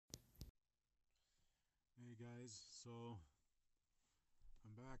guys, so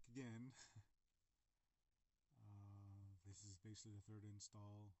I'm back again. This is basically the third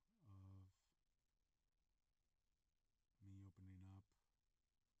install of me opening up.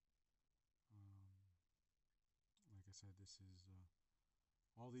 Like I said, this is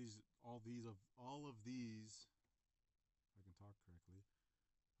all of these, if I can talk correctly,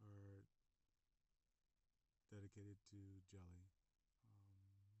 are dedicated to Jelly.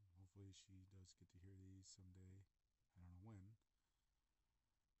 Hopefully she does get to hear these someday. I don't know when.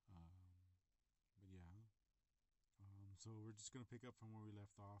 But yeah. So we're just going to pick up from where we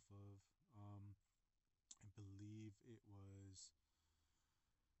left off of. I believe it was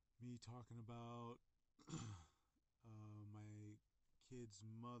me talking about my kid's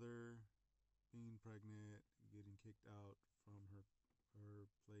mother being pregnant, getting kicked out from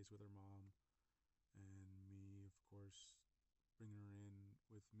her place with her mom, and me, of course, bringing her in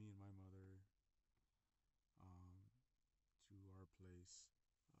with me and my mother to our place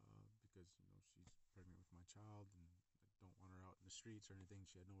because she's pregnant with my child, and I don't want her out in the streets or anything.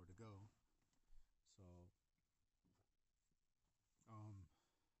 She had nowhere to go, so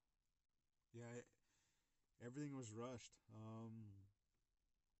yeah, everything was rushed.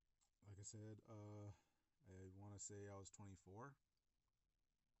 Like I said, I want to say I was 24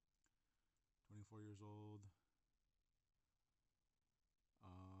 years old.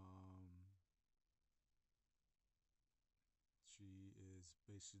 She is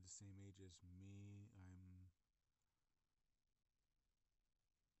basically the same age as me.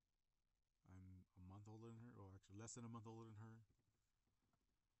 I'm a month older than her, or actually less than a month older than her.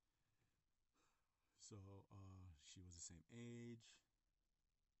 So she was the same age.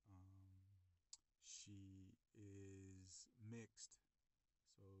 She is mixed,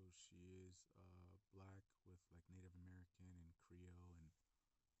 so she is black with like Native American and Creole, and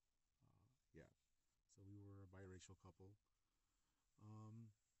yeah. So we were a biracial couple.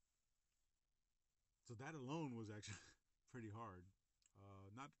 So that alone was actually pretty hard.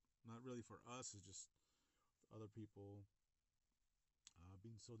 Not really for us. It's just other people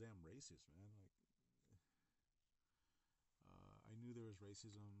being so damn racist, man. Like I knew there was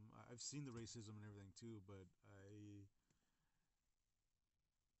racism. I've seen the racism and everything too, but I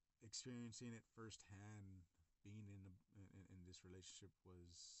experiencing it firsthand, being in this relationship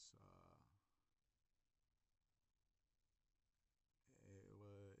was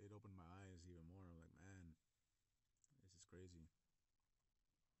it opened my eyes even more. I'm like, man, this is crazy.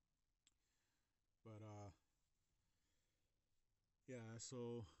 But yeah,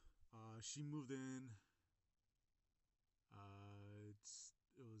 so she moved in.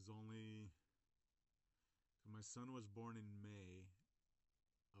 It was only my son was born in May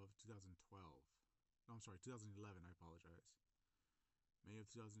of 2012. No, I'm sorry, 2011. I apologize. May of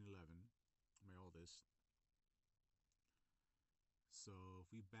 2011, my oldest. So if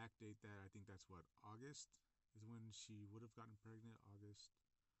we backdate that, I think that's what, August is when she would have gotten pregnant. August,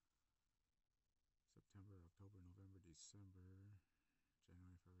 September, October, November, December,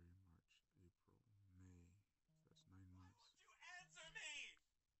 January, February, March, April, May. So that's 9 months. Why won't you answer me?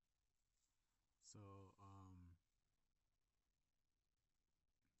 So,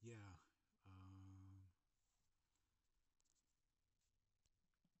 yeah.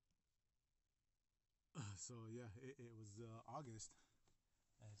 So yeah, it was August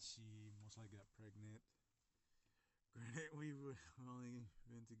that she most likely got pregnant. Granted, we've only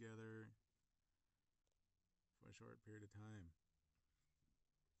been together for a short period of time.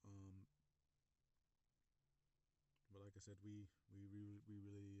 But like I said, we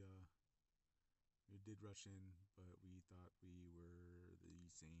really we did rush in, but we thought we were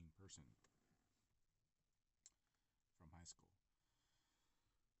the same person from high school.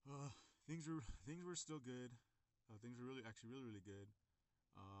 Things were still good. Things were really good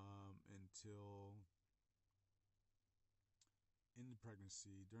until during the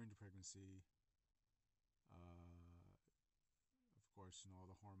pregnancy. Of course,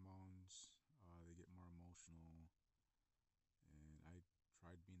 all the hormones, they get more emotional, and I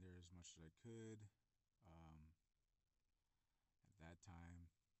tried being there as much as I could. At that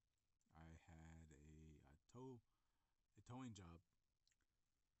time, I had a towing job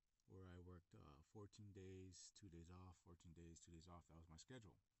where I worked 14 days, 2 days off, 14 days, 2 days off. That was my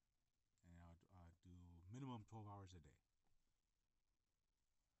schedule, and I'd do minimum 12 hours a day.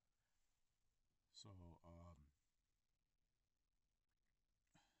 So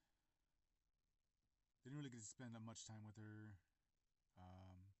didn't really get to spend that much time with her.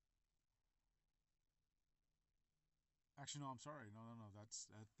 Actually, no, I'm sorry. No. That's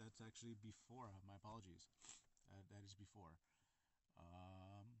actually before. My apologies. That is before.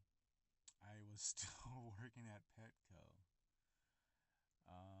 I was still working at Petco.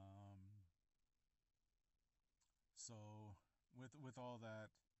 Um, so with all that,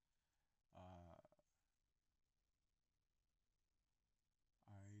 uh,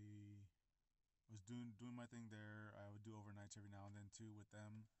 I was doing my thing there. I would do overnights every now and then too with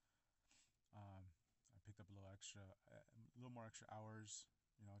them. I picked up a little more extra hours,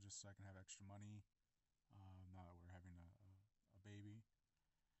 just so I can have extra money. Now that we're having a baby,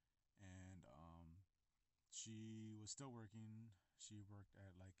 and she was still working. She worked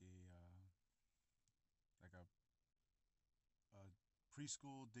at like a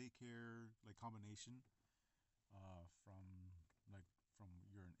preschool daycare like combination, like from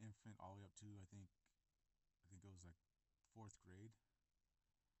you're an infant all the way up to I think it was like fourth grade.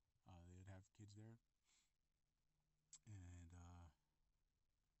 They'd have kids there, and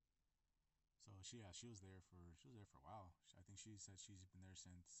so she was there for a while. I think she said she's been there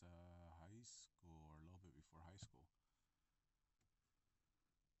since high school or a little bit before high school.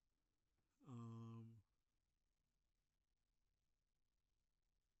 Um,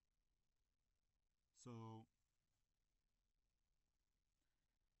 so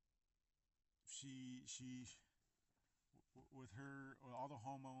she with her all the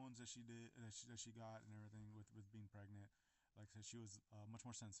hormones that she got and everything with being pregnant, like I said, she was much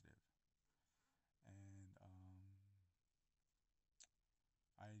more sensitive, and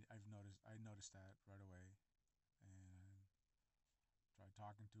I noticed that right away, and tried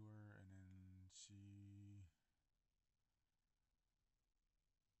talking to her, and then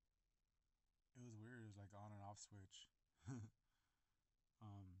it was weird. It was like on and off switch.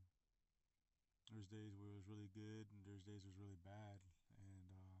 um, there's days where it was really good, and there's days it was really bad,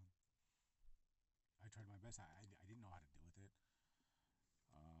 and I tried my best. I didn't know how to deal with it.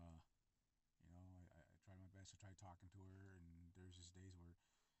 Uh, I tried my best. I tried talking to her, and there's just days where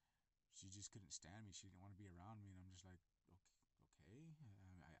she just couldn't stand me. She didn't want to be around me, and I'm just like, okay.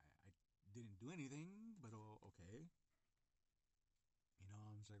 I didn't do anything, but okay.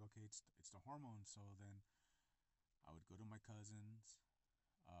 I'm just like, okay, it's the hormones. So then I would go to my cousins,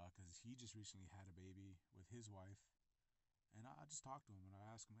 because he just recently had a baby with his wife, and I just talk to him and I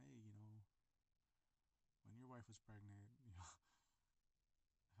ask him, hey, when your wife was pregnant,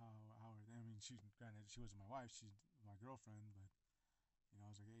 how are they? I mean, she granted she wasn't my wife, she's my girlfriend, but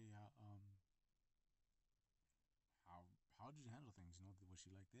I was like, hey, how how did you handle things? Was she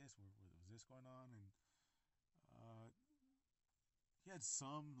like this? Was this going on? And uh, he had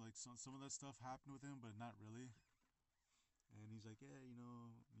some of that stuff happened with him, but not really. And he's like, yeah, when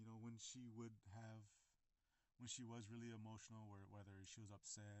she was really emotional, or whether she was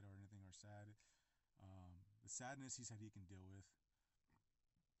upset or anything or sad, the sadness he said he can deal with.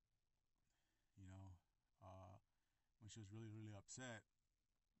 You know, uh, when she was really really upset,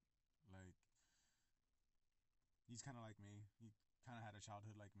 like he's kind of like me. He kind of had a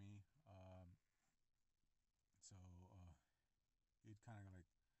childhood like me. So he'd kind of like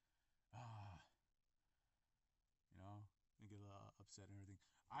ah, you know, and get a little upset and everything.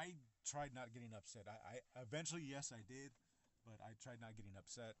 I tried not getting upset. I eventually, yes, I did, but I tried not getting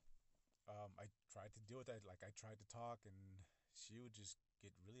upset. I tried to deal with that. Like I tried to talk, and she would just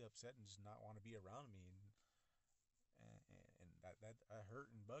get really upset and just not want to be around me, and that hurt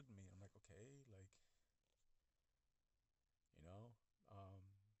and bugged me. I'm like, okay, like you know, um,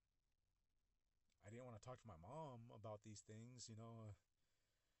 I didn't want to talk to my mom about these things. I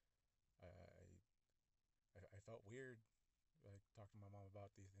I felt weird like talking to my mom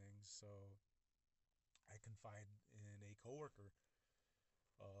about these things, so I confide in a coworker.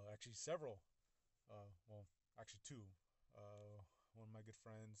 Actually, several. Well, actually two. One of my good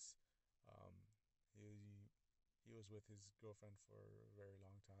friends. Um, he he was with his girlfriend for a very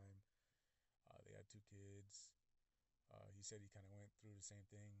long time. They had two kids. He said he kind of went through the same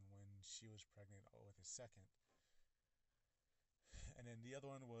thing when she was pregnant with his second. And then the other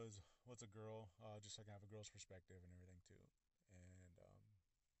one was what's a girl, just so I can have a girl's perspective and everything too. And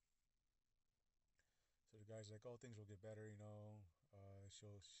so the guy's like, "Oh, things will get better,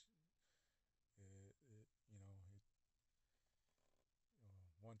 she'll, it,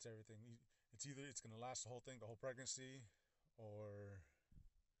 once everything, it's either it's gonna last the whole thing, the whole pregnancy, or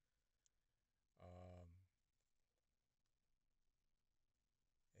um,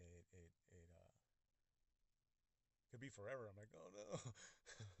 it could be forever." I'm like, "Oh no,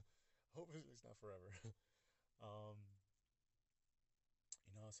 hopefully it's not forever." um,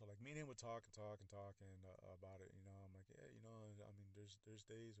 so like me and him would talk and talk and talk and about it. I'm like, yeah, I mean, there's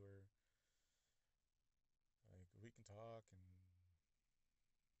days where like we can talk and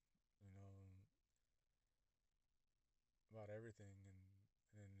you know about everything,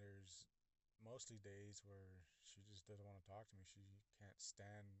 and then there's mostly days where she just doesn't want to talk to me. She can't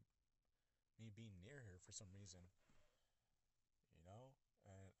stand me being near her for some reason, you know.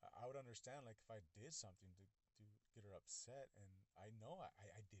 And I would understand like if I did something to get her upset, and I know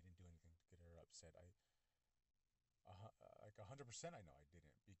I didn't do anything to get her upset. Like 100% I know I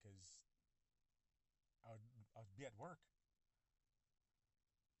didn't because I would I'd be at work.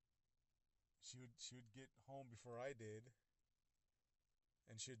 She would get home before I did,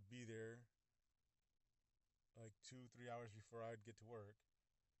 and she'd be there like 2 3 hours before I'd get to work.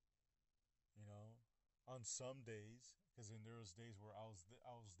 You know, on some days, because then there was days where I was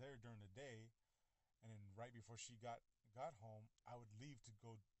there during the day, and then right before she got home, I would leave to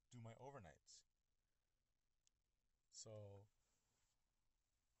go do my overnights. So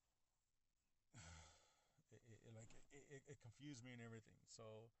it confused me and everything.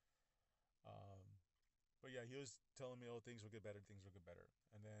 So, um, but yeah, he was telling me, oh, things will get better, things will get better,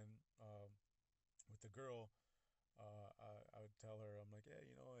 and then with the girl, I would tell her, I'm like, yeah, I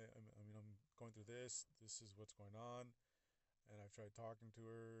mean, I'm going through this. This is what's going on, and I've tried talking to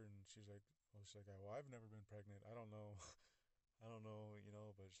her, and she's like, well, I've never been pregnant. I don't know, I don't know,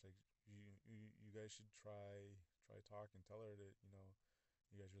 but she's like, you guys should try talking. Tell her that you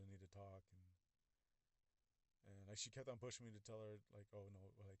guys really need to talk, and like she kept on pushing me to tell her like, oh no,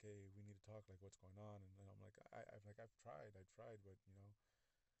 like, hey, we need to talk, like what's going on, and I'm like, I've tried, but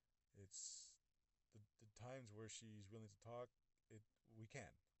it's the times where she's willing to talk, it we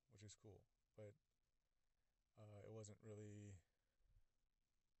can, which is cool, but it wasn't really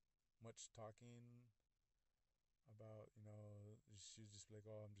much talking about, she's just like,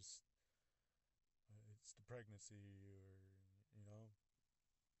 oh, I'm just it's the pregnancy, or you know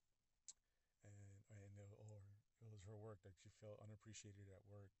or it was her work, like she felt unappreciated at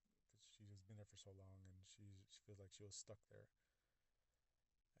work because she has been there for so long, and she feels like she was stuck there,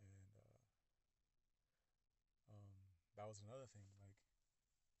 and that was another thing, like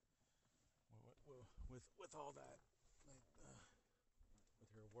with all that, like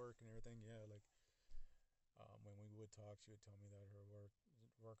with her work and everything. Yeah, like when we would talk, she would tell me that her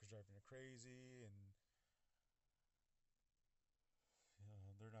work was driving her crazy, and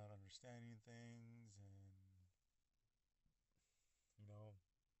they're not understanding things, and you know.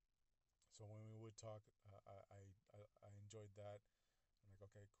 So when we would talk, I enjoyed that. I'm like,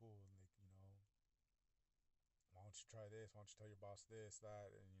 okay, cool, and like, why don't you try this? Why don't you tell your boss this, that,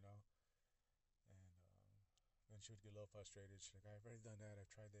 and and then she would get a little frustrated. She's like, I've already done that.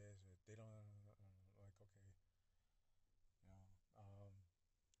 I've tried this. They don't. Like, okay, you know.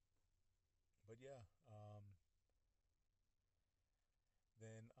 But yeah.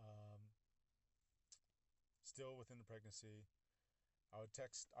 Then still within the pregnancy, I'd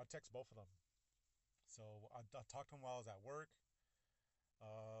text both of them. So I'd talk to him while I was at work.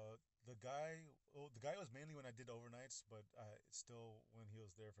 The guy was mainly when I did overnights, but still when he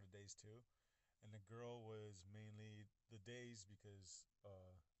was there for the days too. And the girl was mainly the days because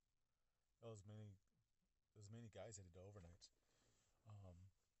it was mainly guys that did the overnights. Um,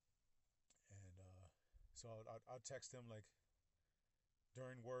 and so I'd text him like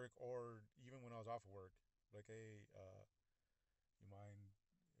during work, or even when I was off of work, like, hey, you mind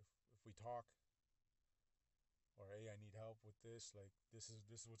if we talk, or hey, I need help with this. Like, this is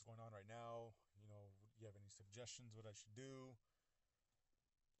what's going on right now. You have any suggestions what I should do?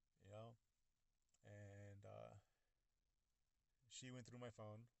 You know, and she went through my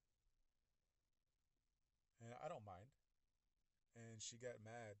phone, and I don't mind. And she got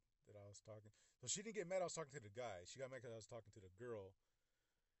mad that I was talking. So she didn't get mad I was talking to the guy. She got mad because I was talking to the girl,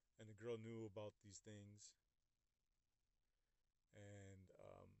 and the girl knew about these things, and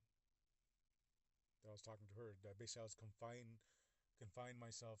that I was talking to her. That basically I was confined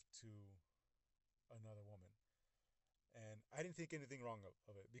myself to another woman, and I didn't think anything wrong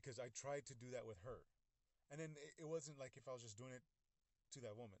of it because I tried to do that with her, and then it wasn't like if I was just doing it to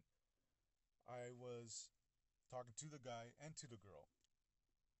that woman. I was talking to the guy and to the girl,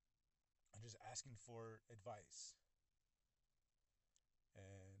 and just asking for advice,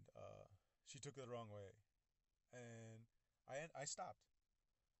 and she took it the wrong way, and I stopped.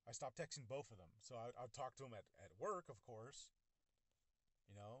 I stopped texting both of them. So I'd talk to them at work, of course,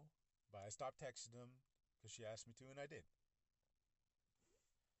 you know, but I stopped texting them because she asked me to, and I did.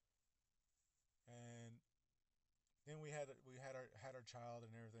 And then we had our child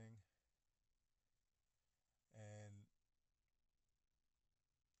and everything, and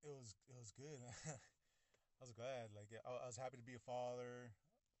it was good. I was glad. Like, I was happy to be a father.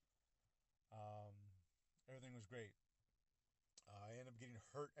 Um, Everything was great. I ended up getting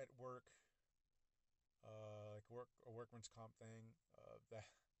hurt at work, like a workman's comp thing. That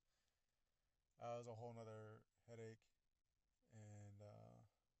was a whole nother headache. And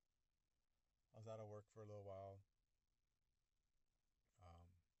I was out of work for a little while. Um,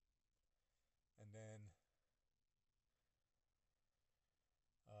 and then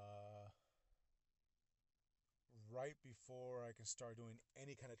uh, right before I can start doing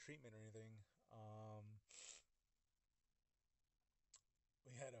any kind of treatment or anything,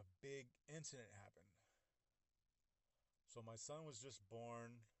 we had a big incident happen. So my son was just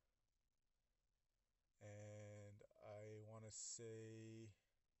born, and I want to say,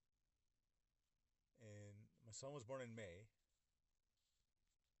 and my son was born in May,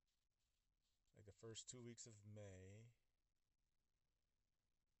 like the first 2 weeks of May,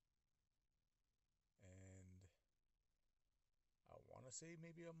 and I want to say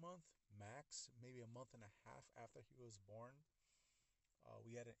maybe a month max, maybe a month and a half after he was born,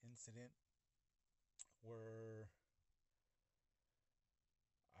 we had an incident where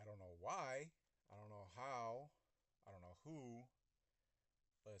I don't know why, I don't know how, I don't know who,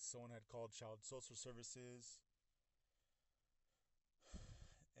 but someone had called Child Social Services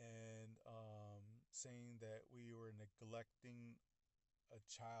and saying that we were neglecting a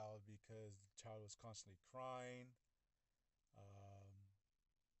child because the child was constantly crying.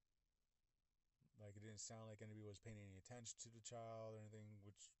 Like it didn't sound like anybody was paying any attention to the child or anything,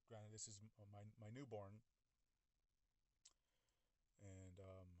 which granted this is my newborn. And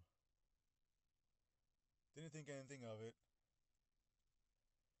didn't think anything of it.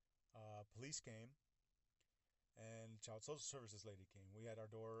 Police came and Child Social Services lady came. We had our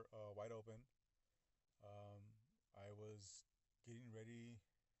door wide open. I was getting ready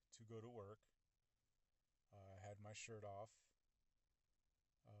to go to work. I had my shirt off.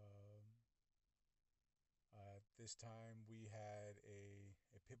 At this time, we had a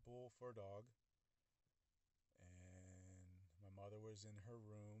pit bull for a dog, and my mother was in her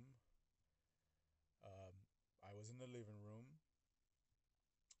room. I was in the living room.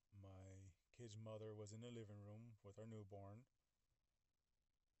 My kid's mother was in the living room with our newborn.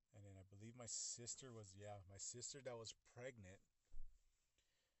 And then I believe my sister that was pregnant.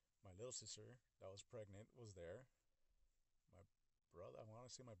 My little sister that was pregnant was there. My brother, I want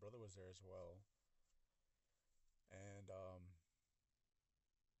to say my brother was there as well. And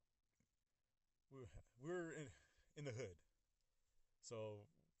we're in the hood. So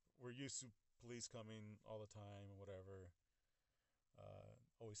we're used to police coming all the time and whatever.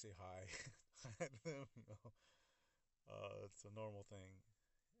 Always say hi to them, you know. It's a normal thing.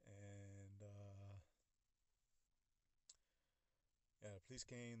 And yeah, the police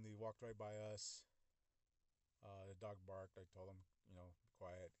came. They walked right by us. The dog barked. I told him, you know, be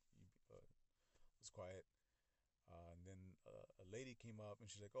quiet. He was quiet. And then a lady came up and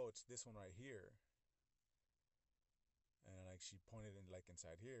she's like, "Oh, it's this one right here." And like she pointed in like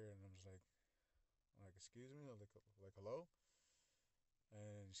inside here, and I'm like, "Excuse me," like hello.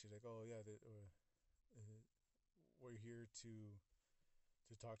 And she's like, "Oh yeah, we're here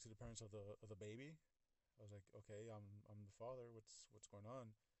to talk to the parents of the baby." I was like, "Okay, I'm the father. What's going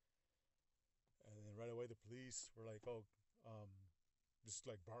on?" And then right away the police were like, "Oh,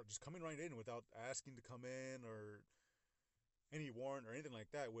 just coming right in without asking to come in or any warrant or anything like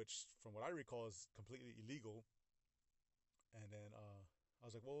that," which from what I recall is completely illegal. And then I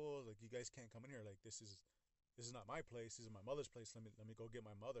was like, "Whoa, like you guys can't come in here. Like this is not my place. This is my mother's place. Let me go get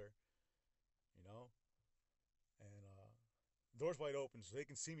my mother, you know." And doors wide open so they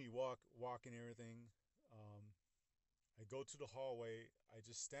can see me walk and everything. I go to the hallway. I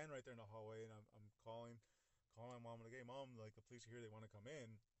just stand right there in the hallway, and I'm calling my mom. I'm like, "Hey, mom, like the police are here. They want to come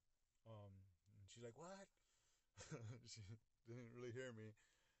in." And she's like, "What?" She didn't really hear me.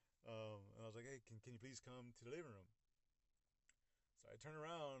 And I was like, "Hey, can you please come to the living room?" So I turn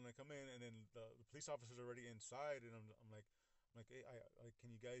around and I come in, and then the police officers are already inside, and I'm like, "Hey, do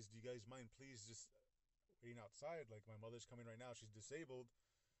you guys mind please just waiting outside? Like my mother's coming right now. She's disabled,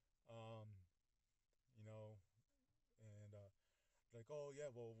 um, you know." And like, "Oh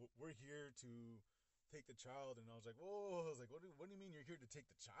yeah, well we're here to take the child." And I was like, "Whoa!" I was like, what do you mean you're here to take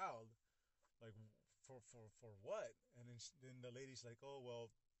the child? Like for what?" And then the lady's like, "Oh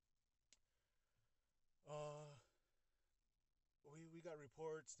well, uh." We got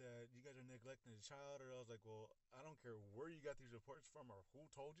reports that you guys are neglecting the child. Or I was like, "Well, I don't care where you got these reports from or who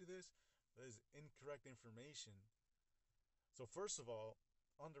told you this. That is incorrect information." So first of all,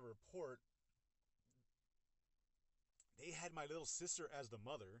 on the report, they had my little sister as the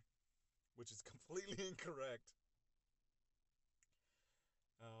mother, which is completely incorrect.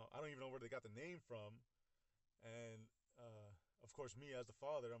 I don't even know where they got the name from. And of course, me as the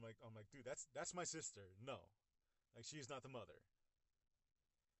father, I'm like, "Dude, that's my sister. No, like she's not the mother."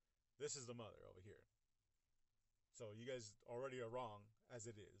 This is the mother over here. So you guys already are wrong as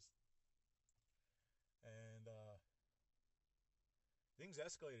it is. And things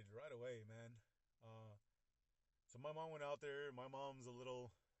escalated right away, man. Uh, so my mom went out there. My mom's a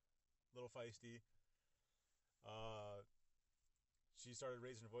little feisty. Uh, she started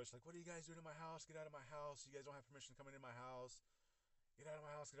raising her voice like, "What are you guys doing in my house? Get out of my house! You guys don't have permission to come in my house. Get out of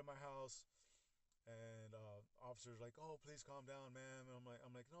my house! Get out of my house!" And officers like, "Oh, please calm down, ma'am." And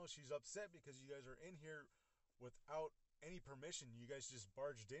I'm like, no, she's upset because you guys are in here without any permission. You guys just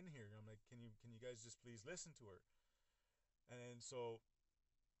barged in here. I'm like, can you guys just please listen to her? And so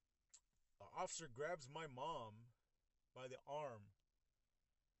the officer grabs my mom by the arm,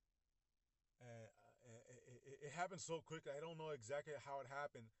 and it happened so quickly. I don't know exactly how it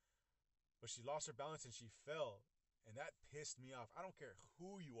happened, but she lost her balance and she fell, and that pissed me off. I don't care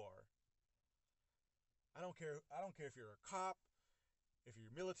who you are. I don't care. I don't care if you're a cop, if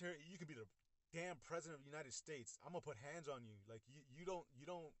you're military. You can be the damn president of the United States. I'm gonna put hands on you. Like you don't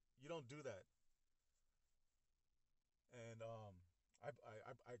do that. And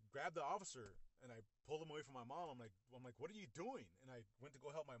I grabbed the officer and I pulled him away from my mom. I'm like, what are you doing? And I went to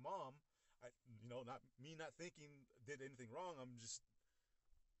go help my mom. Not me, not thinking did anything wrong. I'm just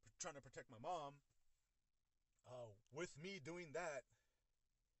trying to protect my mom. With me doing that,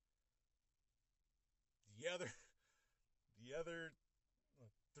 the other the other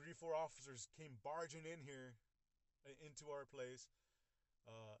three, four officers came barging in here into our place,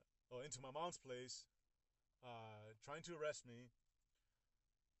 into my mom's place, trying to arrest me,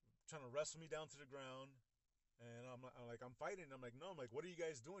 trying to wrestle me down to the ground. And I'm fighting. I'm like, no. I'm like, what are you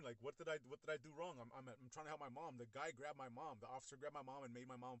guys doing? Like, what did I do wrong? I'm trying to help my mom. The guy grabbed my mom. The officer grabbed my mom and made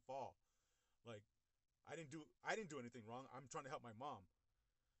my mom fall. Like, I didn't do anything wrong. I'm trying to help my mom.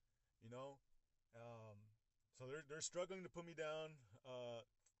 You know. So they're struggling to put me down.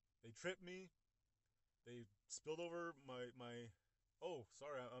 They tripped me. They spilled over my. Oh,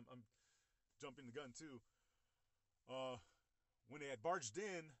 sorry. I'm jumping the gun too. Uh, when they had barged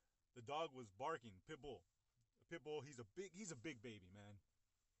in, the dog was barking. Pit bull. A pit bull. He's a big baby, man.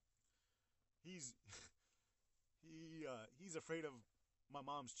 He's he's afraid of my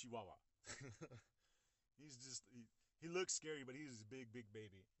mom's chihuahua. He looks scary, but he's a big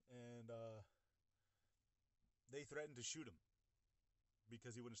baby. And they threatened to shoot him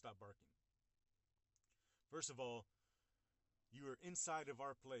because he wouldn't stop barking. First of all, you are inside of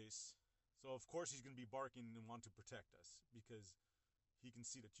our place, so of course he's going to be barking and want to protect us because he can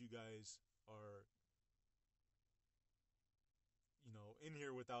see that you guys are, in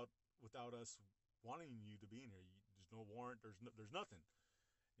here without us wanting you to be in here. There's no warrant. There's nothing.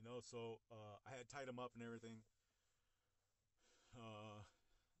 So I had tied him up and everything. Uh,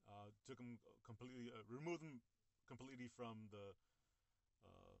 took him completely, removed him completely from the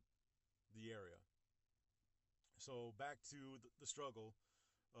area. So back to the struggle.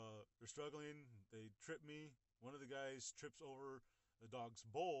 They're struggling. They trip me. One of the guys trips over the dog's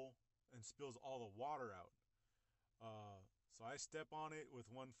bowl and spills all the water out. So I step on it with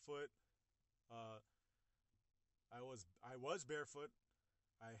one foot. Uh, I was barefoot.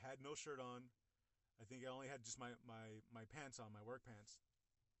 I had no shirt on. I think I only had just my pants on, my work pants,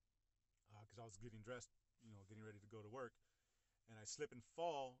 because I was getting dressed, getting ready to go to work. And I slip and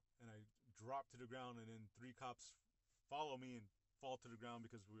fall, and I drop to the ground, and then three cops follow me and fall to the ground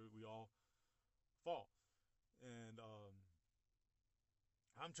because we all fall. And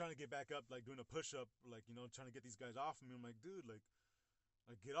I'm trying to get back up, like doing a push-up, like, trying to get these guys off of me. I'm like, dude, like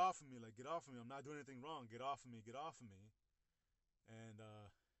get off of me, like get off of me. I'm not doing anything wrong. Get off of me, get off of me. And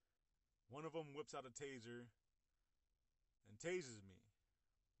one of them whips out a taser and tases me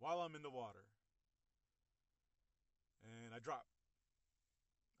while I'm in the water. And I drop.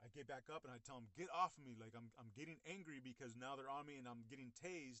 I get back up and I tell them, get off of me. Like I'm getting angry because now they're on me and I'm getting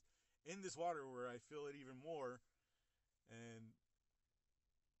tased in this water where I feel it even more. And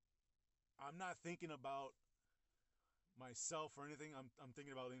I'm not thinking about myself or anything. I'm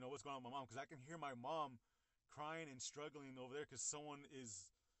thinking about, what's going on with my mom, because I can hear my mom crying and struggling over there because someone is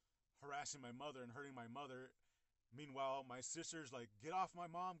harassing my mother and hurting my mother. Meanwhile, my sister's like, get off my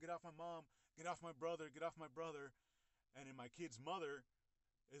mom, get off my mom, get off my brother, get off my brother. And then my kid's mother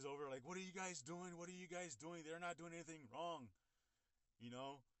is over like, what are you guys doing? What are you guys doing? They're not doing anything wrong, you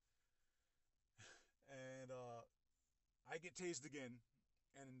know? And I get tased again,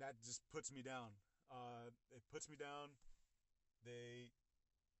 and that just puts me down. It puts me down. They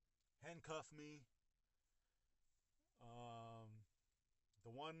handcuff me. The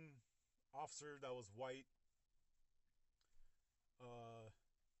one officer that was white,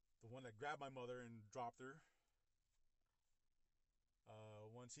 the one that grabbed my mother and dropped her,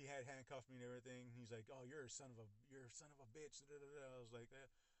 once he had handcuffed me and everything, he's like, "Oh, you're a son of a bitch." Da, da, da. I was like,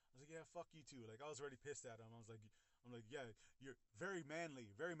 "Yeah, fuck you too." Like I was already pissed at him. I'm like, "Yeah, you're very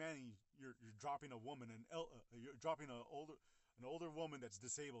manly, very manly. You're dropping a woman and you're dropping an older woman that's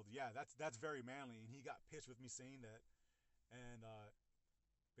disabled. Yeah, that's very manly." And he got pissed with me saying that, and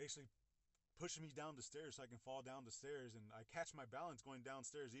basically pushing me down the stairs so I can fall down the stairs. And I catch my balance going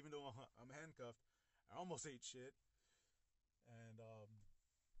downstairs, even though I'm handcuffed. I almost ate shit, and uh,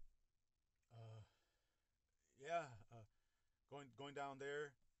 yeah, going down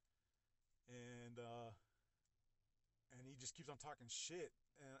there, and he just keeps on talking shit,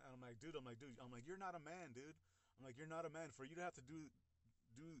 and I'm like, you're not a man, dude. I'm like, you're not a man. For you to have to do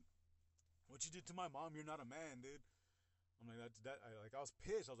what you did to my mom, you're not a man, dude. I'm like I was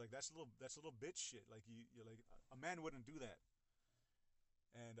pissed. I was like, that's a little bitch shit. Like you're like a man wouldn't do that,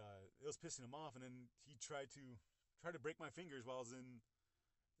 and it was pissing him off. And then he tried to break my fingers while I was in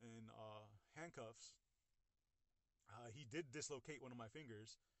handcuffs. He did dislocate one of my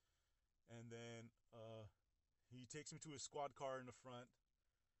fingers, and then he takes me to his squad car in the front,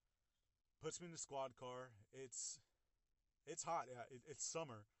 puts me in the squad car. It's hot. Yeah, it's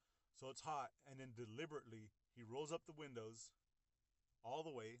summer, so it's hot. And then deliberately, he rolls up the windows all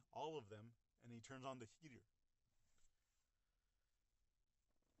the way, all of them, and he turns on the heater.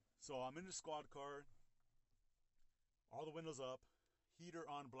 So I'm in the squad car, all the windows up, heater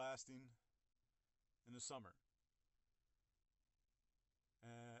on blasting in the summer.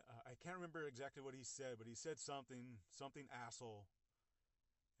 I can't remember exactly what he said, but he said something asshole,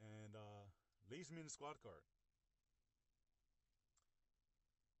 and leaves me in the squad car.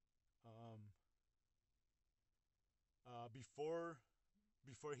 Um, before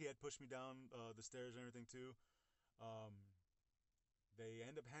he had pushed me down the stairs and everything too, um, they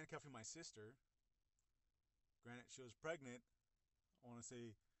end up handcuffing my sister. Granted, she was pregnant. I want to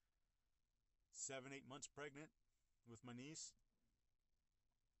say 7, 8 months pregnant with my niece,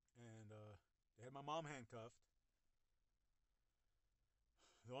 and they had my mom handcuffed.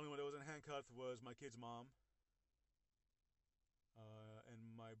 The only one that wasn't handcuffed was my kid's mom,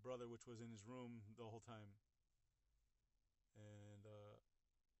 and my brother, which was in his room the whole time. And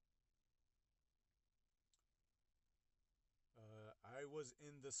I was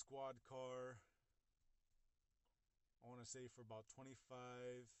in the squad car, I want to say, for about 25,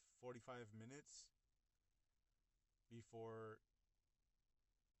 45 minutes before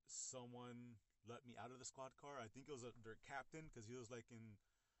someone let me out of the squad car. I think it was their captain, because he was like in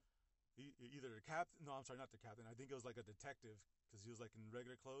either the captain. No, I'm sorry, not the captain. I think it was like a detective, because he was like in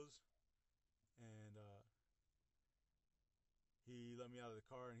regular clothes, and he let me out of the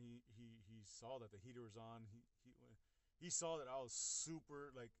car, and he saw that the heater was on. He saw that I was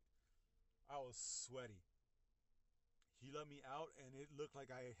super, like, I was sweaty. He let me out, and it looked like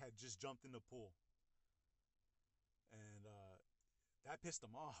I had just jumped in the pool, and that pissed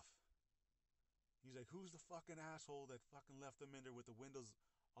him off. He's like, "Who's the fucking asshole that fucking left them in there with the windows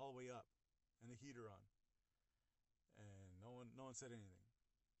all the way up and the heater on?" And no one said anything.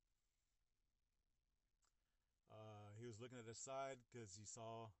 He was looking at the side because he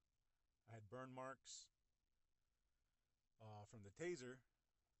saw I had burn marks from the taser,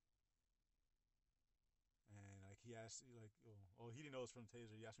 and like he asked, like, oh, he didn't know it was from the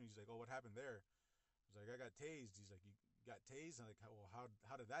taser. He asked me, he's like, "Oh, what happened there?" I was like, "I got tased." He's like, "You got tased?" And I'm like, "Well,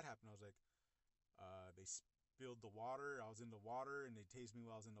 how did that happen?" I was like, "They spilled the water. I was in the water, and they tased me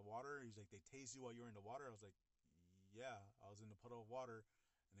while I was in the water." He's like, "They tased you while you were in the water?" I was like, "Yeah, I was in the puddle of water,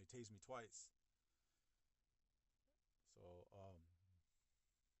 and they tased me twice." So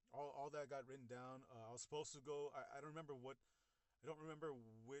all that got written down. I was supposed to go. I don't remember what. I don't remember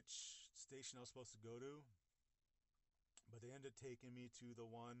which station I was supposed to go to, but they ended up taking me to the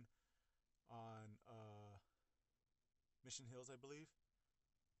one on Mission Hills, I believe.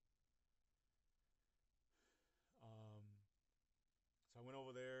 Um, so I went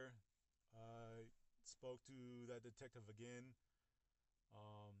over there. Spoke to that detective again,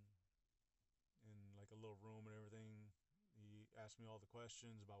 um, in like a little room and everything. He asked me all the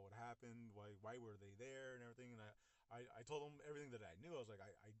questions about what happened, why were they there, and everything. And I told him everything that I knew. I was like,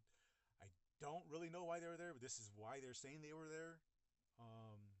 I don't really know why they were there, but this is why they're saying they were there.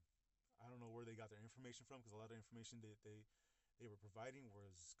 Um, I don't know where they got their information from, because a lot of information that they were providing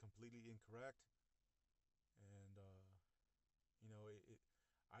was completely incorrect, and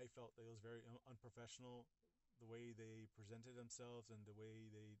I felt that it was very unprofessional, the way they presented themselves and the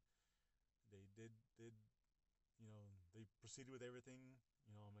way they did they proceeded with everything.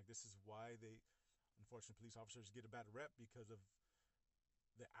 I'm like, this is why unfortunate police officers get a bad rep, because of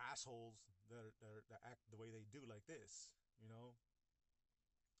the assholes that act the way they do, like this.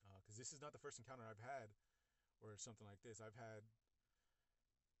 this is not the first encounter I've had or something like this. I've had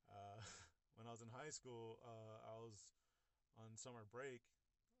uh, when I was in high school. I was on summer break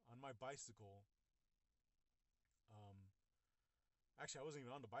on my bicycle. Um, Actually, I wasn't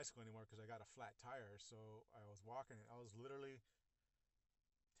even on the bicycle anymore because I got a flat tire. So I was walking. I was literally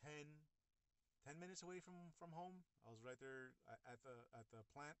 10, 10 minutes away from home. I was right there at the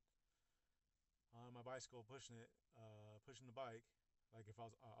plant on my bicycle, pushing the bike. Like if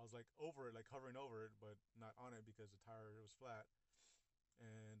I was like over it, like hovering over it, but not on it because the tire was flat.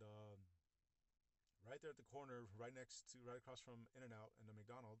 And right there at the corner, right across from In and Out and the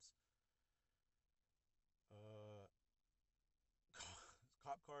McDonald's, uh,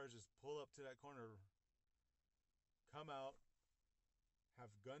 cop cars just pull up to that corner, come out,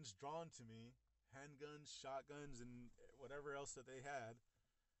 have guns drawn to me, handguns, shotguns, and whatever else that they had.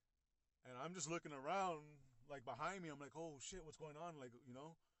 And I'm just looking around, like behind me. I'm like, oh shit, what's going on? Like,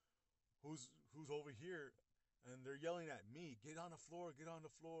 who's over here? And they're yelling at me, get on the floor, get on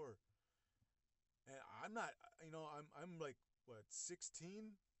the floor. And I'm not, I'm like, what,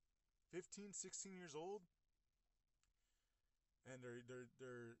 16, 15, 16 years old? And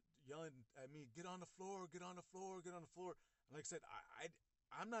they're yelling at me, get on the floor, get on the floor, get on the floor. And like I said,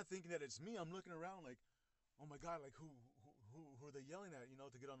 I'm not thinking that it's me. I'm looking around like, oh my god, like who are they yelling at?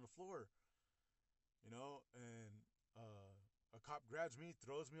 To get on the floor. And a cop grabs me,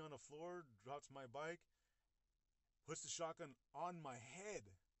 throws me on the floor, drops my bike, puts the shotgun on my head.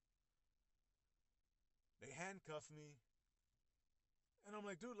 They handcuff me, and I'm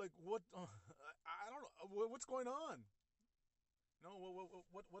like, dude, like what? I don't know what's going on.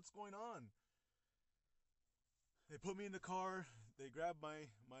 What's going on? They put me in the car. They grab my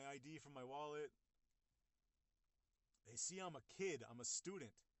ID from my wallet. They see I'm a kid. I'm a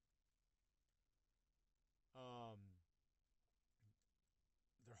student. Um,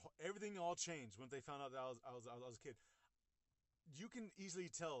 everything all changed when they found out that I was a kid. You can easily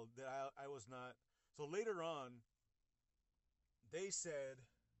tell that I was not. So later on, they said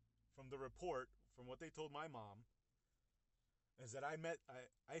from the report, from what they told my mom, is that I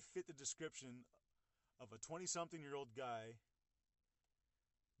fit the description of a 20-something-year-old guy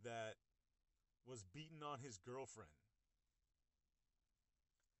that was beating on his girlfriend.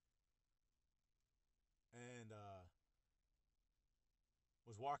 And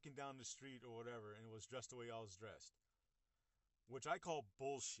was walking down the street or whatever and was dressed the way I was dressed. Which I call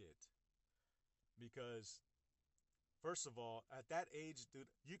bullshit. Because, first of all, at that age,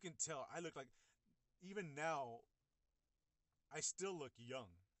 dude, you can tell I look like, even now, I still look young.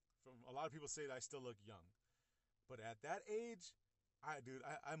 From a lot of people say that I still look young. But at that age,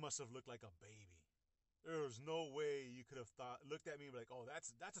 I must have looked like a baby. There was no way you could have looked at me and be like, oh,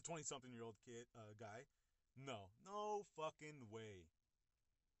 that's a 20-something-year-old kid, guy. No fucking way.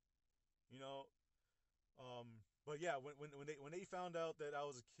 You know, but yeah, when they found out that I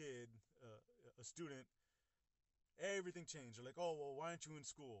was a kid, a student, everything changed. They're like, oh well, why aren't you in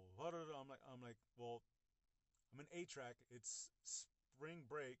school? I'm like, well, I'm in A-track. It's spring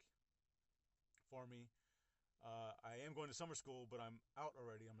break for me. I am going to summer school, but I'm out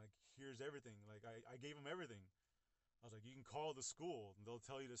already. I'm like, here's everything. Like I gave them everything. I was like, you can call the school and they'll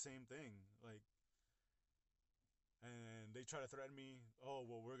tell you the same thing. Like, and they try to threaten me. Oh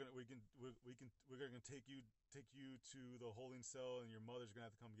well, we're gonna take you to the holding cell, and your mother's gonna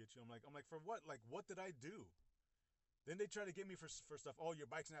have to come get you. I'm like, for what? Like, what did I do? Then they try to get me for stuff. Oh, your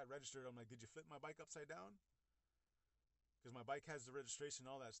bike's not registered. I'm like, did you flip my bike upside down? Because my bike has the registration,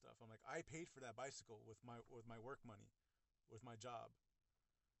 all that stuff. I'm like, I paid for that bicycle with my work money, with my job.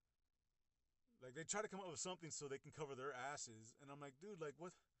 Like, they try to come up with something so they can cover their asses, and I'm like, dude, like,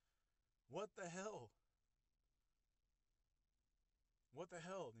 what the hell? What the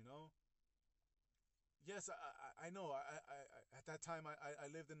hell, Yes, I know. I at that time I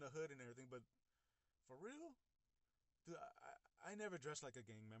lived in the hood and everything, but for real, dude, I never dressed like a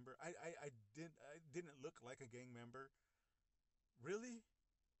gang member. I didn't look like a gang member. Really?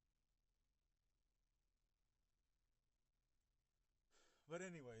 But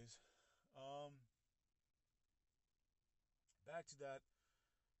anyways, um, back to that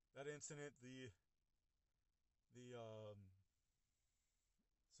incident. The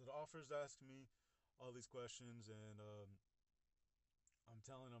so the officer's asking me all these questions, and I'm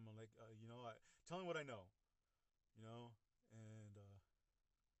telling him, I'm like, telling what I know, you know, and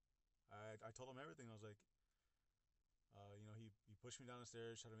I told him everything. I was like, he pushed me down the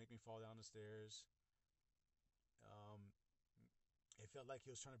stairs, tried to make me fall down the stairs. Um, it felt like he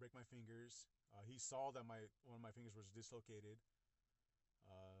was trying to break my fingers. He saw that one of my fingers was dislocated.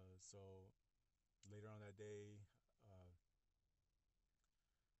 So later on that day,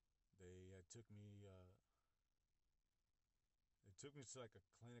 took me it took me to like a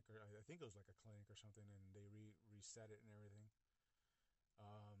clinic, or I think it was like a clinic or something, and they reset it and everything.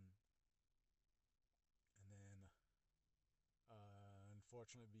 Um, and then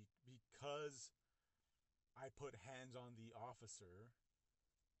unfortunately, because I put hands on the officer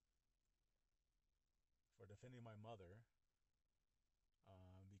for defending my mother,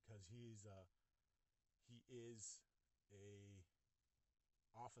 because he is a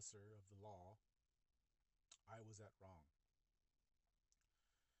officer of the law, I was at wrong.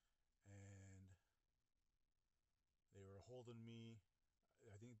 And they were holding me.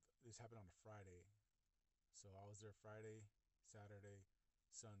 I think this happened on a Friday. So I was there Friday, Saturday,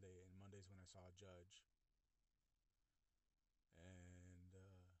 Sunday, and Monday's when I saw a judge. And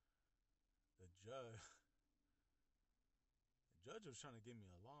the judge, the judge was trying to give me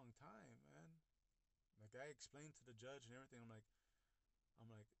a long time, man. Like I explained to the judge and everything. I'm like,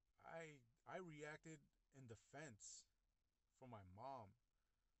 I reacted in defense for my mom,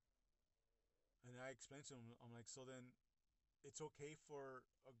 and I explained to him. I'm like, so then it's okay for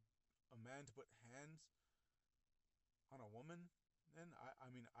a man to put hands on a woman? Then I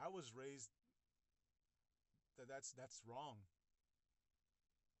mean, I was raised that's wrong,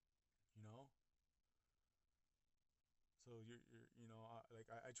 you know. So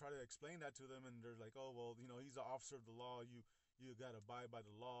I try to explain that to them, and they're like, oh well, he's an officer of the law. You gotta abide by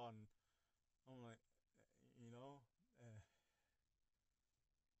the law, and I'm like, you know, uh,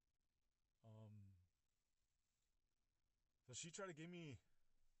 um. So she tried to give me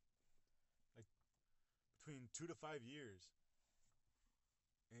like between 2 to 5 years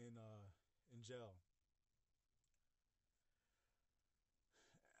in jail.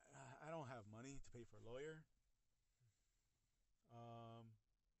 I don't have money to pay for a lawyer. Um,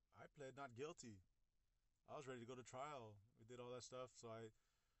 I pled not guilty. I was ready to go to trial. We did all that stuff, so I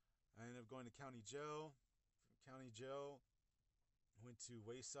ended up going to county jail. From county jail, went to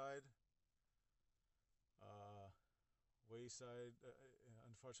Wayside. Uh, Wayside.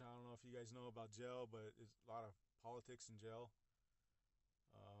 Unfortunately, I don't know if you guys know about jail, but there's a lot of politics in jail,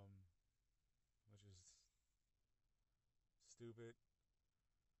 which is stupid.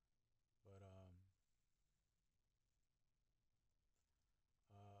 But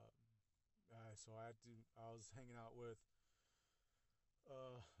so I was hanging out with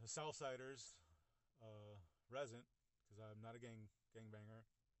the Southsiders, resident, because I'm not a gangbanger,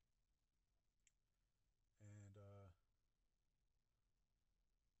 and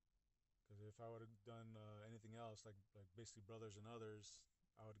because if I would have done anything else, like basically brothers and others,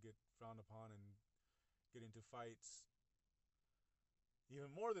 I would get frowned upon and get into fights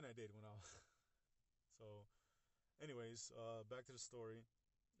even more than I did when I was. So, anyways, back to the story.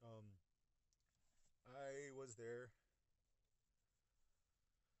 Um, I was there.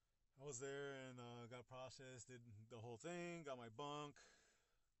 I was there and got processed, did the whole thing, got my bunk.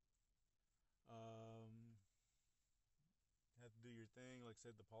 Um, had to do your thing, like I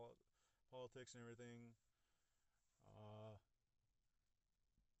said, the politics and everything that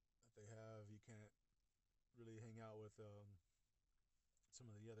they have. You can't really hang out with some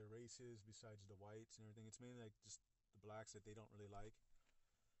of the other races besides the whites and everything. It's mainly like just the blacks that they don't really like,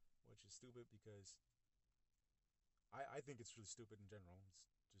 which is stupid because I think it's really stupid in general.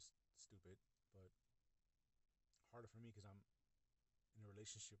 It's just stupid, but harder for me because I'm in a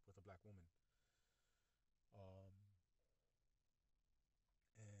relationship with a black woman. Um,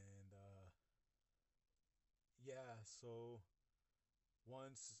 and yeah, so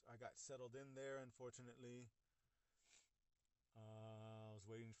once I got settled in there, unfortunately, I was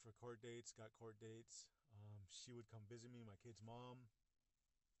waiting for court dates, got court dates. She would come visit me, my kid's mom.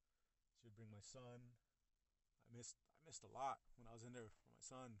 She would bring my son. I missed a lot when I was in there for my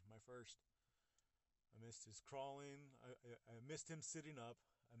son, my first. I missed his crawling. I missed him sitting up.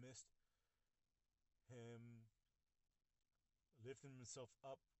 I missed him lifting himself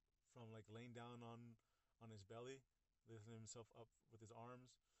up from like laying down on his belly, lifting himself up with his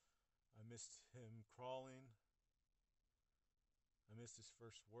arms. I missed him crawling. I missed his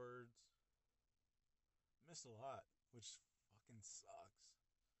first words. I missed a lot, which fucking sucks.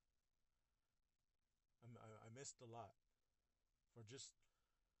 I missed a lot for just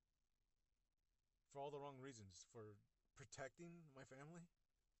for all the wrong reasons, for protecting my family.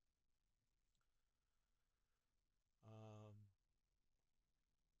 Um,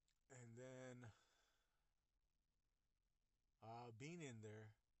 and then being in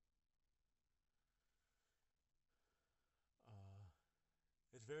there, uh,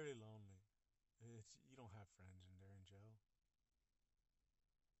 it's very lonely. You don't have friends in there in jail.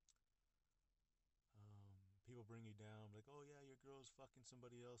 People bring you down. Like, oh yeah, your girl's fucking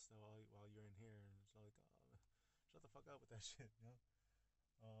somebody else now while you're in here, and it's like, oh, shut the fuck up with that shit, you know.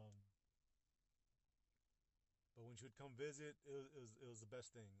 But when she would come visit, it was the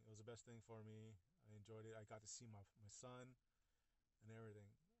best thing. It was the best thing for me. I enjoyed it. I got to see my son and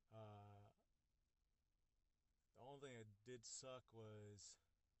everything. The only thing that did suck was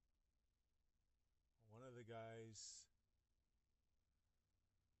one of the guys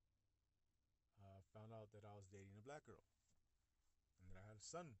found out that I was dating a black girl and that I had a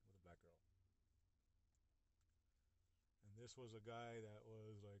son with a black girl. And this was a guy that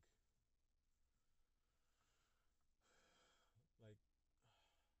was like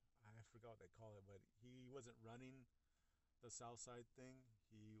I forgot what they call it, but he wasn't running the South Side thing.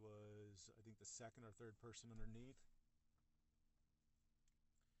 He was, I think, the second or third person underneath.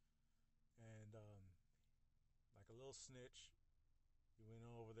 And like a little snitch, he went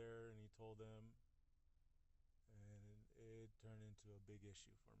over there and he told them, and it turned into a big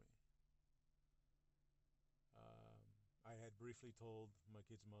issue for me. I had briefly told my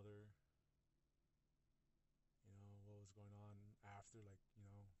kid's mother, what was going on after,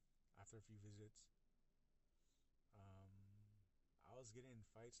 after a few visits. I was getting in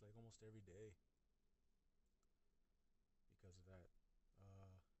fights like almost every day because of that.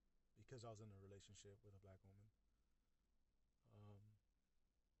 Because I was in a relationship with a black woman. Um,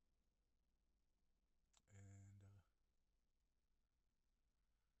 and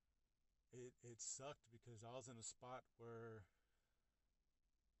it sucked because I was in a spot where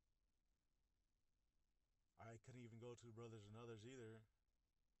I couldn't even go to Brothers and Others either.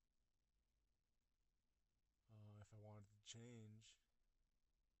 If I wanted to change,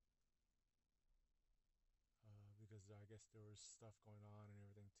 because I guess there was stuff going on and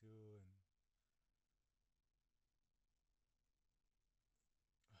everything too, and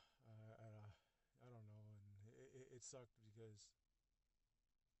I don't know, and it sucked because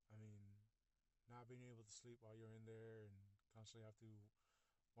I mean, not being able to sleep while you're in there and constantly have to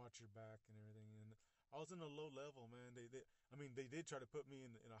watch your back and everything. And I was in a low level, man. They did try to put me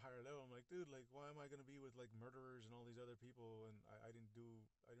in a higher level. I'm like, dude, like, why am I gonna be with like murderers and all these other people? And I didn't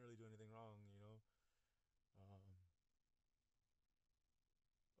really do anything wrong, you know. Um,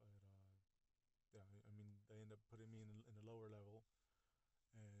 but yeah, I mean, they end up putting me in a lower level,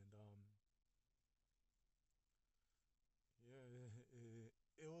 and yeah,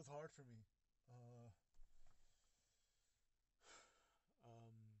 it was hard for me. Uh,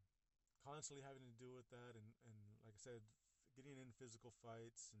 Constantly having to deal with that, and like I said, getting in physical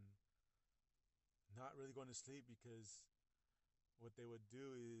fights and not really going to sleep because what they would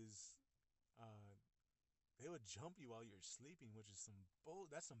do is uh, they would jump you while you're sleeping, which is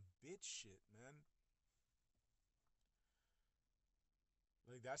that's some bitch shit, man.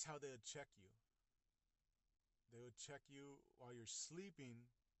 Like, that's how they would check you. They would check you while you're sleeping,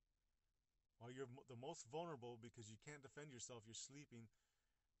 while you're the most vulnerable because you can't defend yourself. You're sleeping,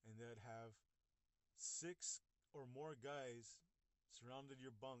 and they'd have 6 or more guys surrounded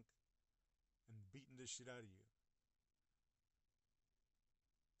your bunk and beating the shit out of you.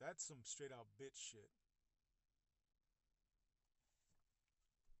 That's some straight out bitch shit.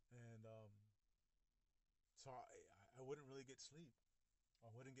 And so I wouldn't really get sleep. I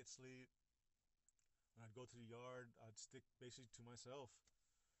wouldn't get sleep. When I'd go to the yard, I'd stick basically to myself.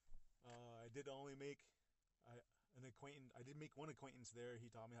 I did only make an acquaintance. I did make one acquaintance there.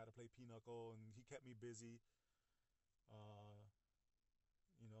 He taught me how to play pinochle, and he kept me busy. Uh,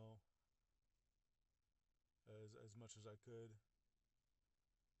 you know, as much as I could.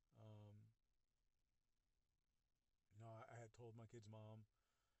 Um, I had told my kid's mom.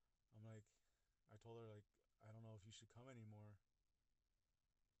 I'm like, I told her like, I don't know if you should come anymore,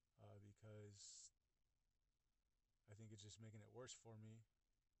 because I think it's just making it worse for me.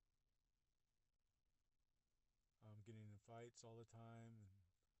 I'm getting in fights all the time, and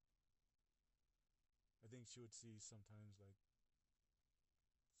I think she would see sometimes like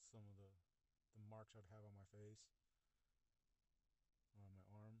some of the marks I'd have on my face or on my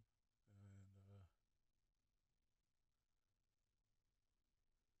arm, and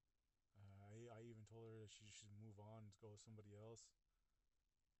I even told her that she should move on and go with somebody else.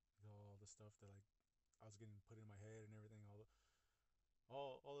 All the stuff that like I was getting put in my head and everything,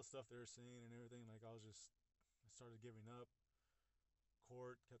 all the stuff they were saying and everything. Like, I started giving up.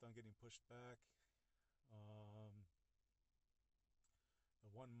 Court kept on getting pushed back. Um,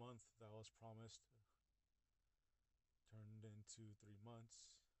 the 1 month that I was promised turned into 3 months.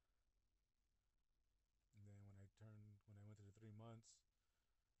 And then when I went to the 3 months,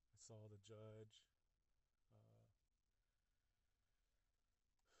 I saw the judge.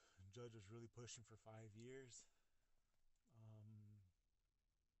 The judge was really pushing for 5 years.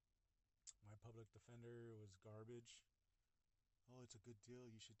 public defender was garbage. Oh, it's a good deal.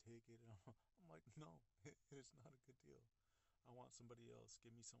 You should take it. And I'm like, no, it is not a good deal. I want somebody else. Give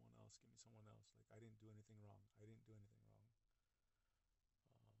me someone else. Give me someone else. Like, I didn't do anything wrong. I didn't do anything wrong.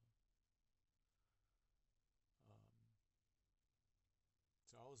 Um,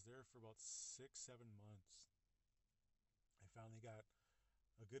 so I was there for about 6, 7 months. I finally got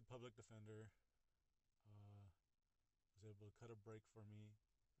a good public defender. Was able to cut a break for me.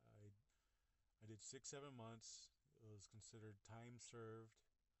 I I did 6, 7 months. It was considered time served.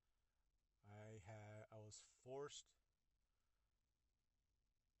 I was forced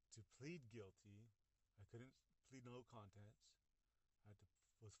to plead guilty. I couldn't plead no contents.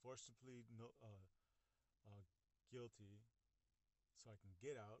 Was forced to plead no guilty so I can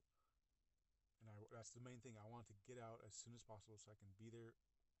get out. And that's the main thing. I want to get out as soon as possible so I can be there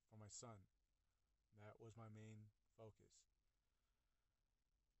for my son. That was my main focus.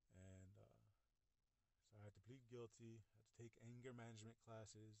 And so I had to plead guilty. I had to take anger management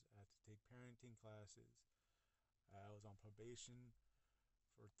classes. I had to take parenting classes. I was on probation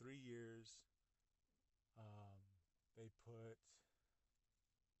for 3 years. They put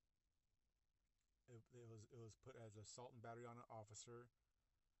it was put as assault and battery on an officer.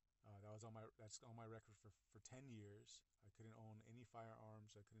 That's on my record for 10 years. I couldn't own any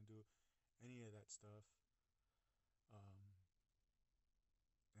firearms. I couldn't do any of that stuff. And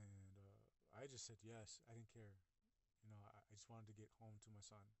I just said yes. I didn't care. I just wanted to get home to my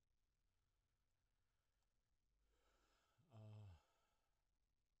son. Uh,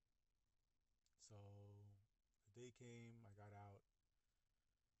 so the day came. I got out.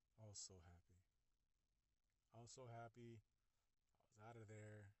 I was so happy. I was so happy. I was out of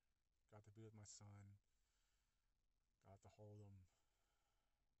there. Got to be with my son. Got to hold him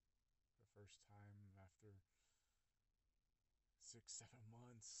for the first time after 6, 7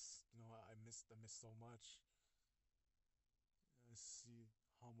 months. I missed so much. I see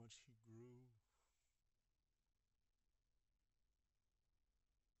how much he grew.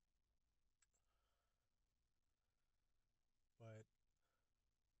 But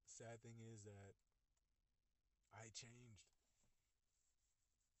the sad thing is that I changed.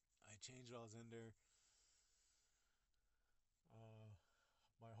 I changed while I was in there.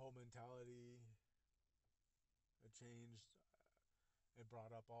 My whole mentality it changed. It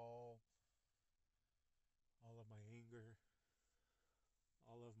brought up all of my anger,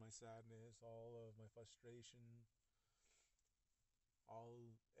 all of my sadness, all of my frustration,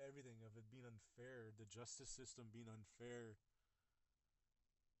 everything of it being unfair, the justice system being unfair.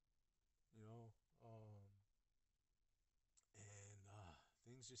 You know, and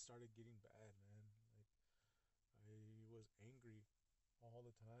things just started getting bad, man. Like I was angry all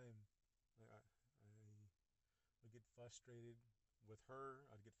the time. I would get frustrated with her.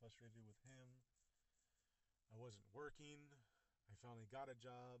 I'd get frustrated with him. I wasn't working. I finally got a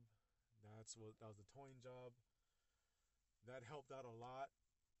job. That was the towing job. That helped out a lot.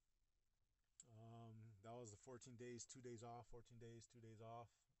 That was the 14 days, 2 days off, 14 days, 2 days off.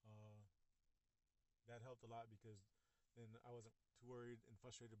 That helped a lot because then I wasn't too worried and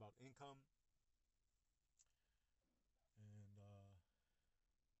frustrated about income.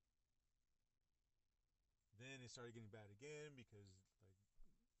 And then it started getting bad again because like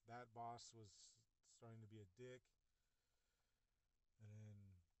that boss was starting to be a dick, and then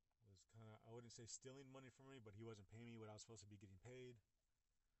was kind of, I wouldn't say stealing money from me, but he wasn't paying me what I was supposed to be getting paid.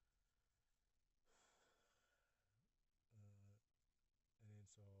 And then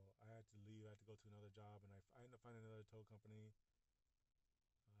so I had to leave. I had to go to another job, and I ended up finding another tow company,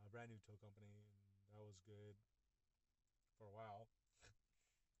 a brand new tow company, and that was good for a while.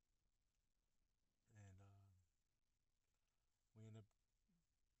 And we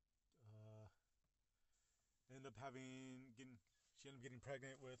uh, ended up having getting. She ended up getting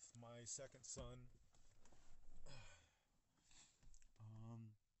pregnant with my second son.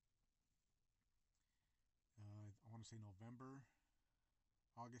 Um, I want to say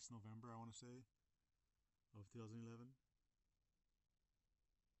August, November. I want to say of 2011.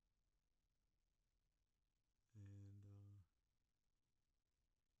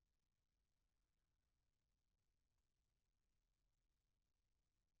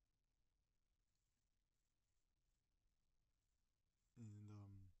 And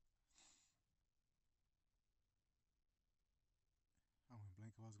I went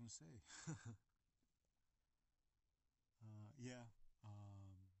blank what I was gonna say. Yeah.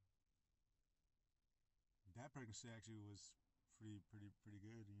 That pregnancy actually was pretty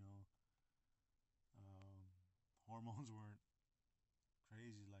good. Hormones weren't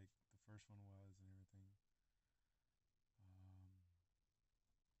crazy like the first one was and everything. Um,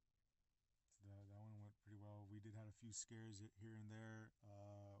 so few scares here and there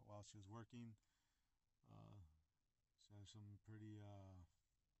while she was working. She has some pretty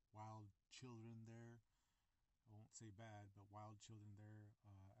wild children there. I won't say bad, but wild children there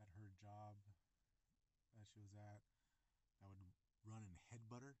at her job that she was at that would run and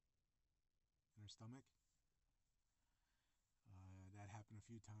headbutt her in her stomach. That happened a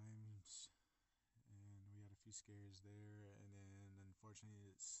few times, and we had a few scares there. And then, unfortunately,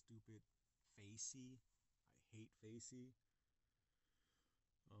 it's stupid Facey. I hate Facey.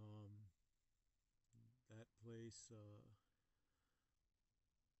 Um, that place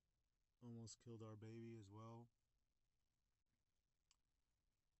almost killed our baby as well,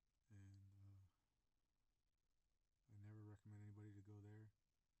 and I never recommend anybody to go there.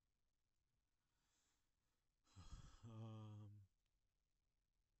 um,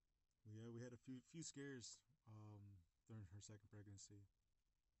 yeah, we had a few scares during her second pregnancy.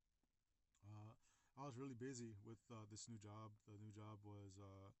 I was really busy with this new job. The new job was,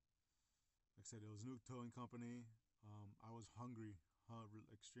 like I said, it was a new towing company. I was hungry,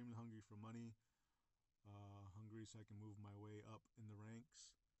 extremely hungry for money. Hungry so I can move my way up in the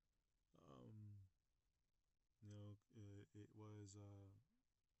ranks. Um, it was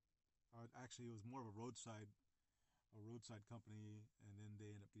actually it was more of a roadside company, and then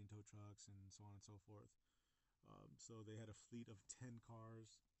they ended up getting tow trucks and so on and so forth. So they had a fleet of 10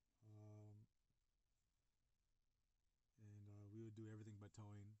 cars, and we would do everything but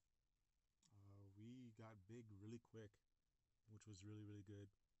towing. We got big really quick, which was really really good.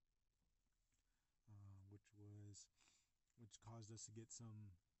 Which caused us to get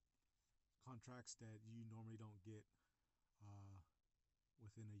some contracts that you normally don't get uh,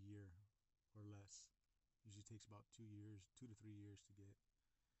 within a year or less. Usually takes about 2 years, 2 to 3 years to get,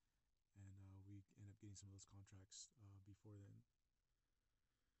 and we end up getting some of those contracts before then.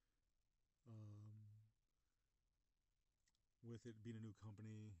 Um, with it being a new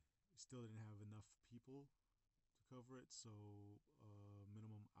company, still didn't have enough people to cover it, so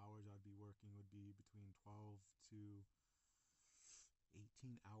minimum hours I'd be working would be between 12 to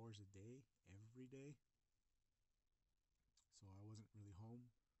 18 hours a day, every day. So I wasn't really home,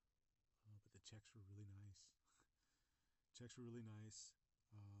 but the checks were really nice. Checks were really nice.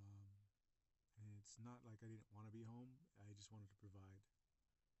 And it's not like I didn't want to be home. I just wanted to provide.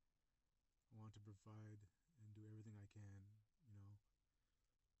 I wanted to provide and do everything I can, you know.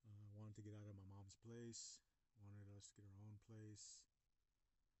 I wanted to get out of my mom's place. Wanted us to get our own place.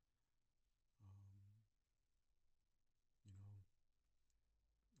 Um, you know,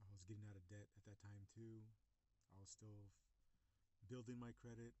 I was getting out of debt at that time too. I was still building my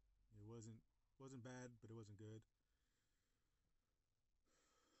credit. It wasn't bad, but it wasn't good.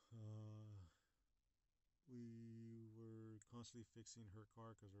 Uh, we were constantly fixing her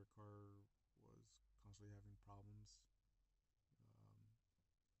car because her car was constantly having problems. Um,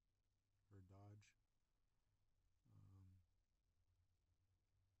 her Dodge. Um,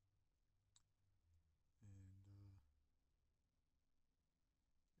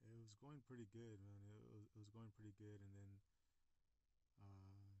 and it was going pretty good, man. It was going pretty good, and then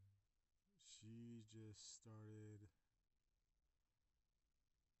uh, she just started.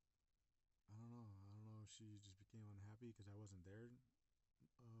 I don't know. I don't know if she just became unhappy because I wasn't there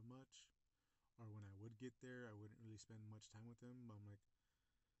much, or when I would get there, I wouldn't really spend much time with them. I'm like,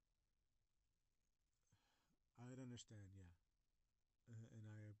 I'd understand, yeah, and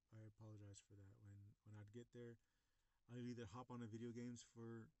I apologize for that. When I'd get there, I'd either hop on the video games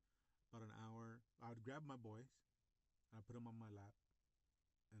for about an hour. I would grab my boys, I'd put them on my lap,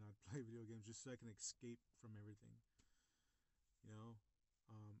 and I'd play video games just so I can escape from everything, you know.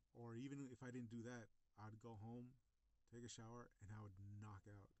 Or even if I didn't do that, I'd go home, take a shower, and I would knock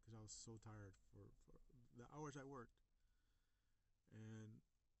out because I was so tired for the hours I worked. And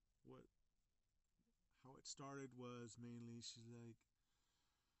what how it started was mainly she's like,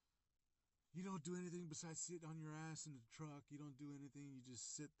 you don't do anything besides sit on your ass in the truck. You don't do anything. You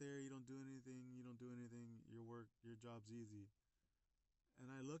just sit there. You don't do anything. You don't do anything. Your job's easy. And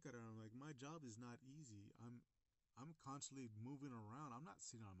I look at her and I'm like, my job is not easy. I'm constantly moving around. I'm not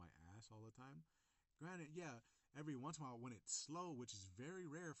sitting on my ass all the time. Granted, yeah, every once in a while when it's slow, which is very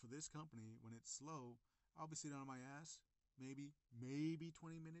rare for this company, when it's slow, I'll be sitting on my ass. Maybe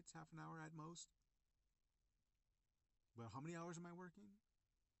 20 minutes, half an hour at most. But how many hours am I working?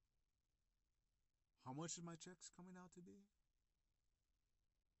 How much is my checks coming out to be?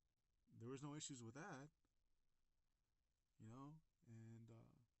 There was no issues with that, you know, and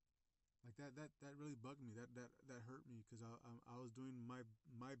like that really bugged me. That hurt me because I was doing my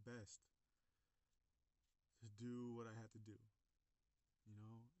best to do what I had to do, you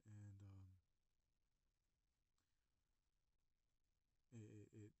know, and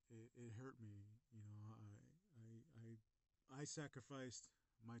it hurt me. You know, I sacrificed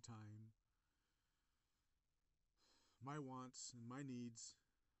my time, my wants, and my needs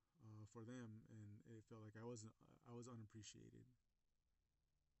for them, and it felt like I was unappreciated,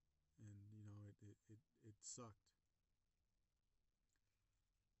 and you know it sucked.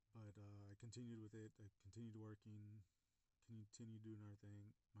 But I continued with it. I continued working, continued doing our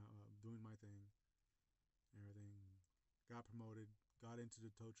thing, doing my thing, and everything. Got promoted. Got into the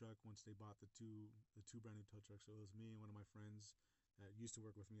tow truck once they bought the two brand new tow trucks. So it was me and one of my friends that used to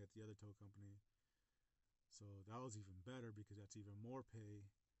work with me at the other tow company. So that was even better because that's even more pay.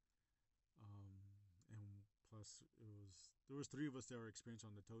 And plus, there was three of us that were experienced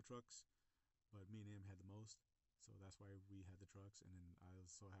on the tow trucks, but me and him had the most. So that's why we had the trucks. And then I was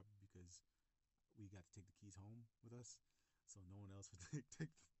so happy because we got to take the keys home with us, so no one else would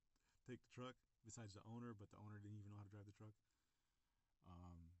take the truck besides the owner. But the owner didn't even know how to drive the truck.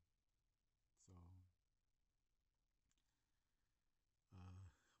 Um, so uh,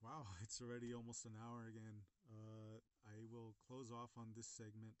 wow, it's already almost an hour again. I will close off on this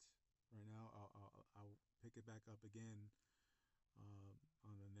segment right now. I'll pick it back up again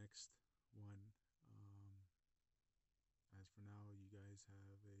on the next one. As for now, you guys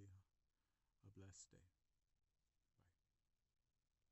have a blessed day.